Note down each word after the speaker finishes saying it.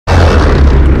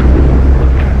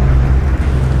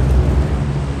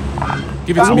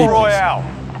Give it to Battle me, please. Royale.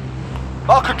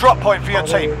 Mark a drop point for your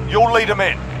team. You'll lead them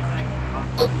in.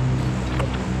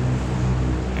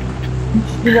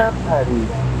 هیچی نپرید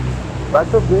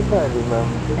بچه بپرید من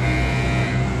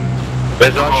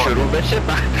بذار شروع بشه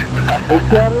بعد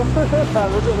بکردم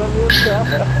همه دارم میاد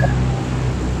کرد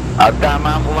حتی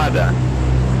هم اومدن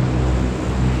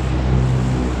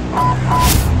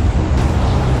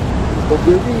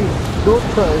ببین دو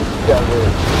تا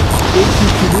اشکره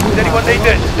Does anyone need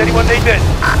this? Does anyone need this?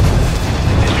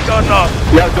 Disregard last.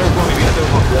 بیا دومی بیا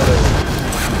دومی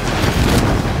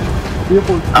یه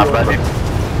پوزیشن اولی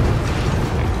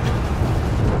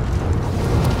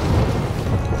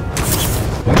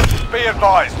Be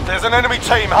advised, there's an enemy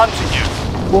team hunting you.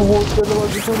 با حوصله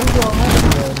بازی کنی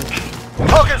راحت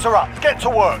Targets are up. Get to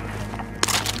work.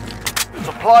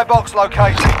 Supply box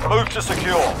located. Move to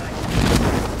secure.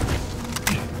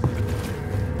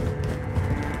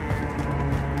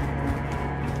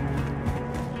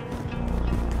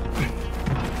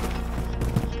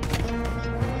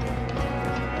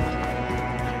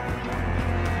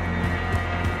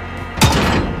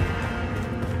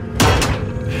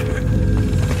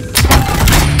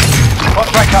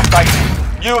 Contract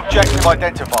updated. New objective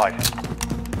identified.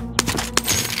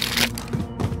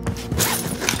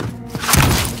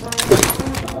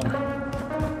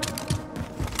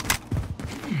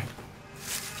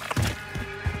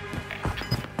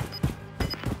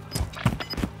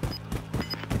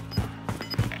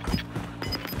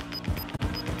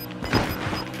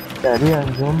 سریع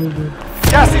انجام بده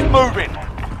Gas is moving.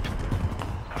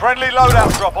 Friendly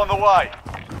loadout drop on the way.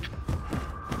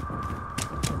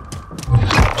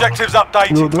 Objectives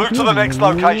updated. Move to the next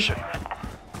location.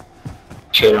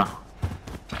 چرا؟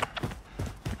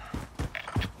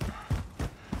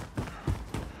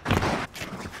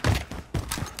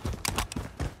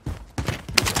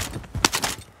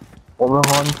 عمر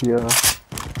هانتیه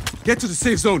Get to the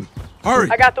safe zone. Hurry.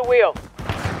 I got the wheel.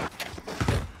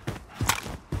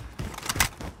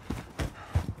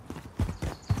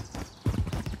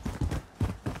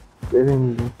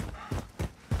 بریم دیگه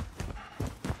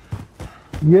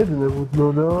یه دونه بود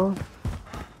لودا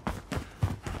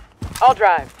I'll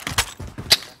drive.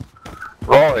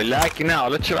 وای لگ نه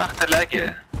حالا چه وقت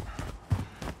لگه؟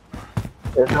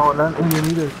 احتمالا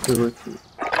اونی داشته باشی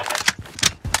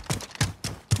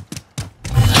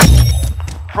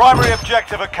Primary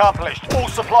objective accomplished. All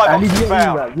supply علی boxes بیا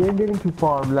این found. بر بیایم بریم تو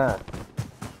فارملند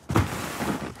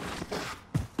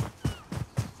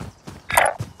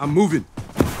I'm moving.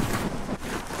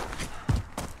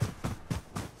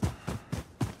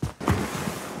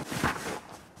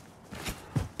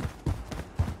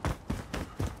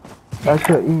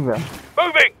 بچه این بر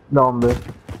Moving. نامبر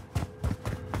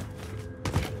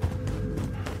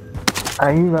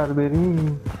این بر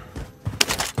بریم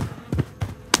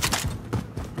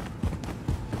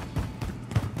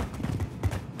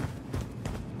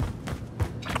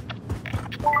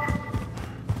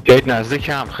جایت نزدیک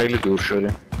هم خیلی دور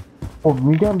شده خب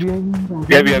میگم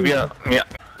بیایم بیا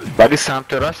ولی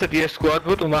سمت راست یه اسکواد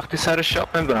بود اون وقتی سر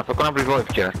شاپ نمیدونم فکر کنم ریوایو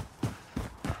کرد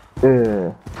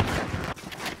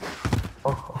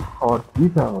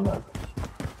هارتبیت هم نداشت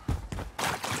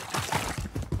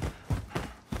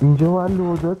اینجا من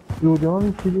لودا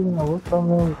میشیدیم حواست هم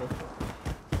نبوده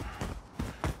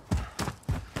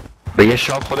به یه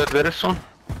شاپ خودت برسون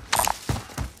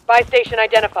Buy station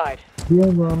identified.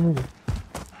 بیایم با هم میریم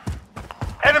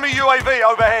Enemy UAV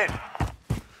overhead.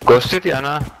 گستید یا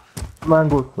نه؟ من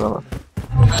گفت دارم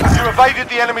You evaded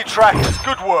the enemy trackers.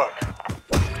 Good work.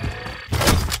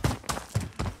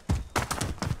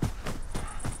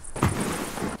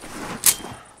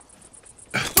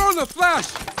 Throw the flash.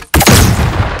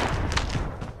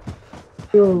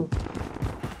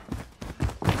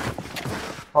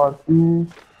 هارتبیت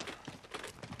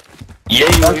یه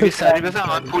یویی سری بزن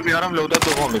من پول میارم لودا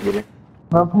دوم میگیریم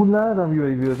من پول ندارم یو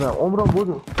ای بی بزنم عمرم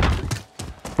بودو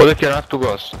خودت که رفت تو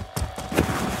گاز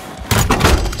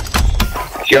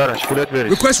کیارش پولت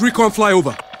بریز Request recon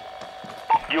flyover.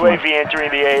 UAV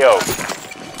entering the AO.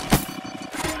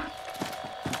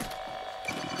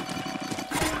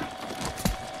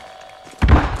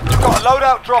 Got a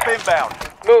loadout drop inbound.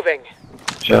 Moving.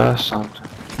 Just something.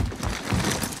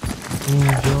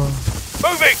 اینجا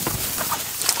Moving.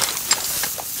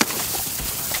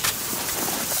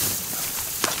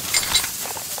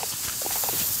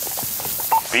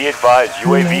 Be advised,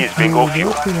 UAV is bingo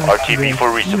fuel. RTB for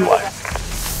resupply.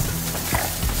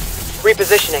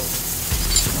 Repositioning.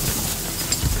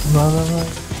 نه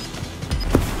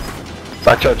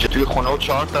بچه ها توی خونه و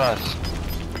 4 تا هست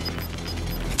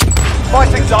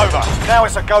Fighting's over. Now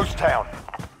it's a ghost town.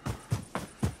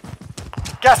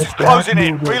 Gas is closing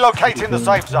in. Relocating the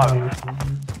safe zone.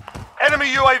 Enemy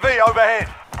UAV overhead.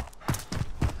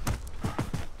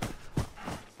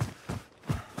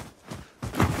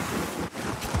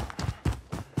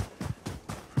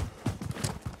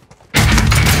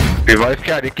 ریوایف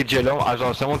کردی که جلو از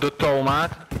آسمون دوتا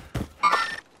اومد.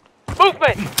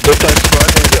 Movement! دوتا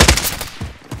اسکواد اینجا.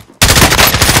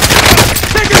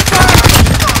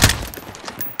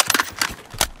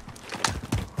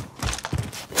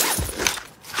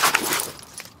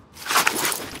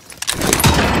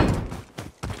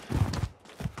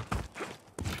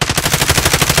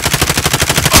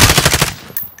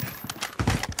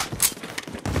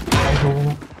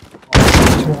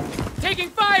 Taking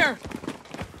fire!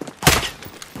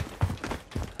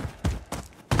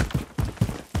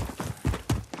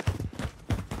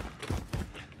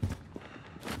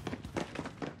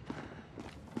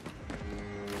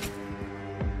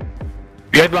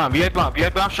 بیاید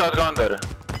با هم شاتگان داره.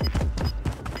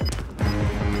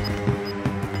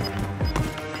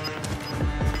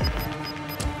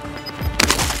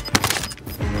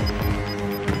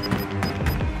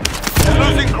 They're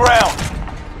losing ground.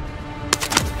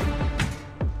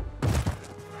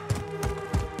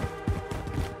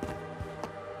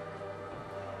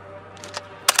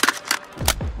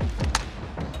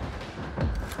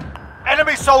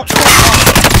 Enemy soldier.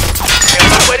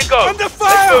 Way to go! Under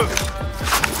fire!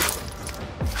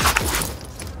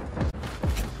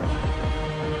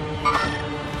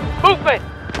 Movement!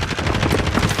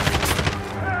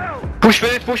 پوش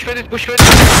بدید.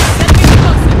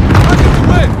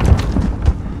 Away!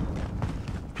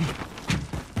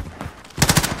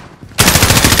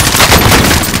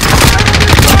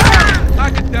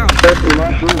 Knock it down.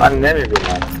 من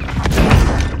نمیبینم.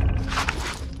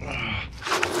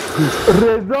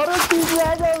 رضا رو چیز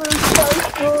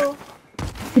ندارم.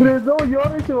 رضا و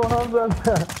یارش رو هم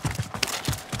زدن.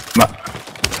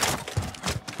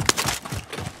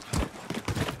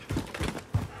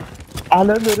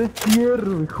 الان داره تیر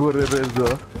میخوره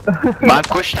رضا. من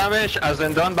کشتمش، از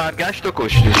زندان برگشت و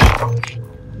کشتی.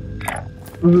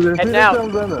 رفیقش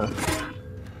هم زنه.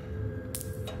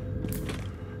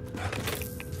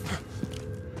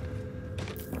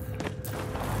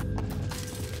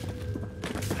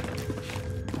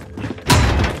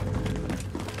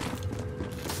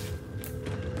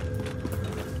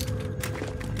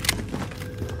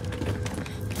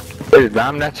 به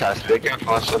هم نچسب بگم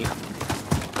فاصله.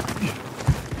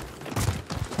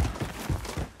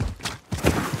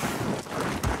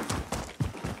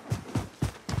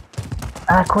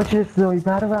 کاش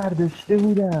اسنایپر برداشته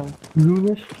بودم.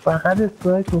 زومش فقط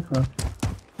اسنایپ میخواد.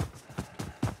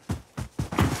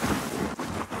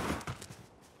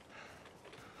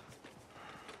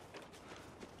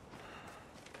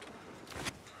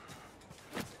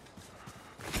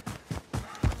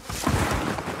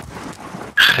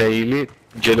 خیلی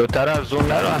جلوتر از زون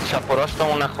نرو، از چپ و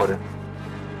راستمون نخوره.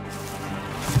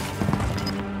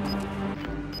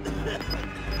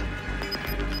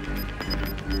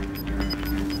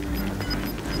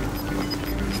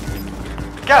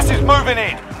 Gas is moving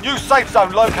in. New safe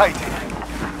zone located.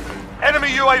 Enemy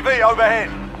UAV overhead.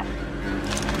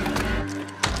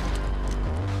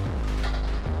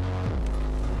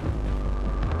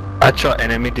 بچه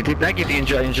انمی دیدید نگید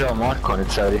اینجا مارک کنید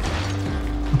سریع.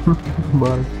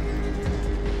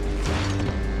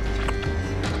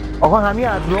 آقا همین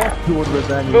از راست دور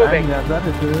بزنیم. همین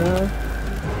نظرته؟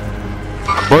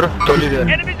 برو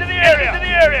تولیده. Enemies in the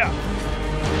area!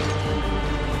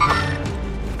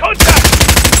 Contact!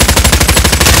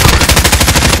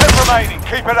 10 remaining.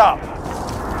 Keep it up.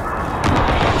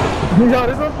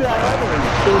 یاره گفت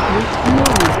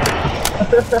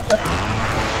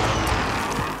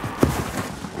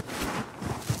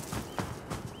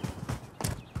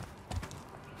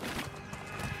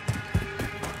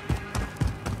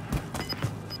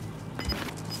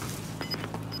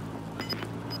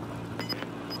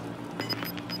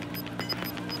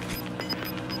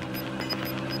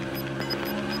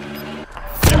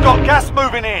You've got gas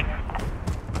moving in.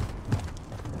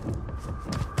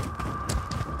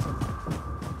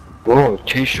 اوه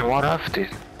چه شما رفتید.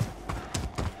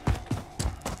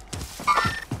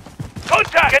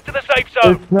 Contact! Get to the safe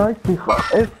zone!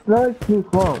 اسنایپ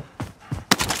میخوام.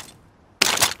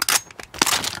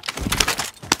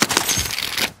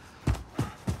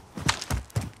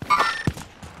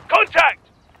 Contact!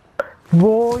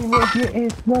 وای مگه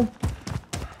اسنایپ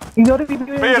اینا رو Be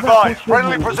advised.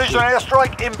 Friendly precision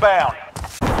airstrike inbound.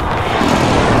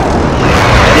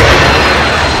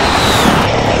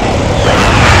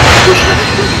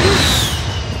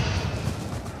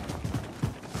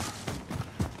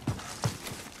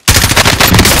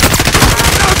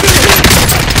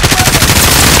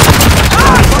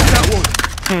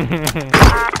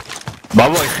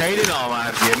 بابا خیلی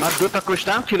نامردیه. من 2 تا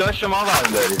کشتم کلاش شما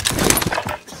برداری.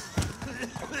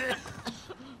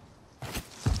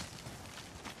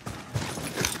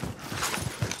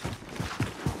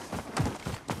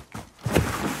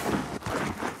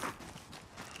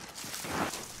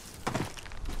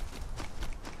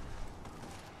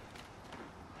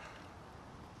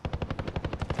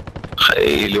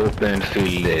 خیلی اوپن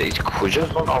فیلده.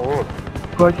 کجاست اون آورد؟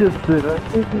 کجاست سرعت؟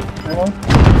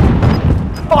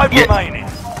 5 remaining.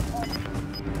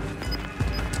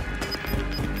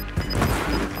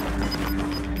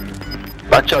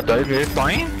 بچه ها دارید میرید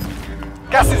پایین؟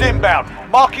 Gas is inbound.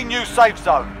 Marking new safe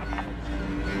zone.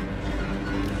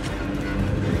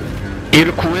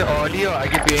 این کوه عالیه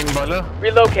اگه بیاین بالا.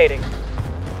 Relocating.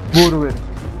 برو بریم.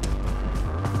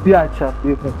 بیا چپ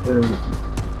بیا پس بریم.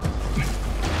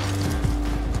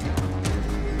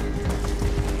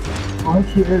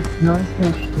 آجی اسنایپ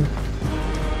داشته.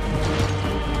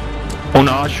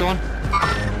 اونهاشون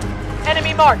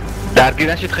Enemy marked.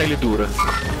 درگیر نشید خیلی دوره.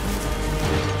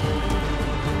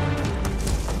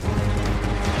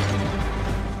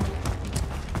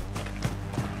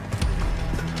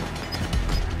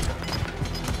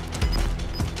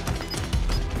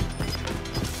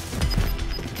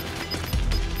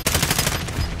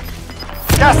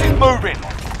 Gas is moving.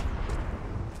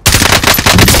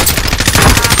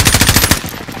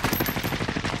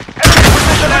 Enemy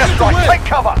precision airstrike. Take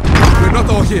cover. We're not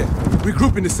all here.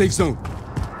 Regroup in the safe zone.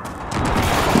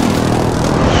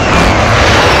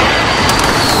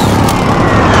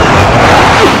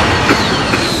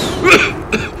 We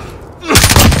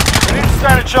didn't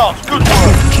stand a chance. Good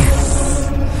work.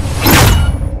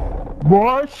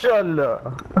 ماشالله.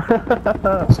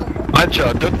 بچه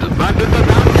ها من 2 تا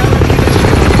دارم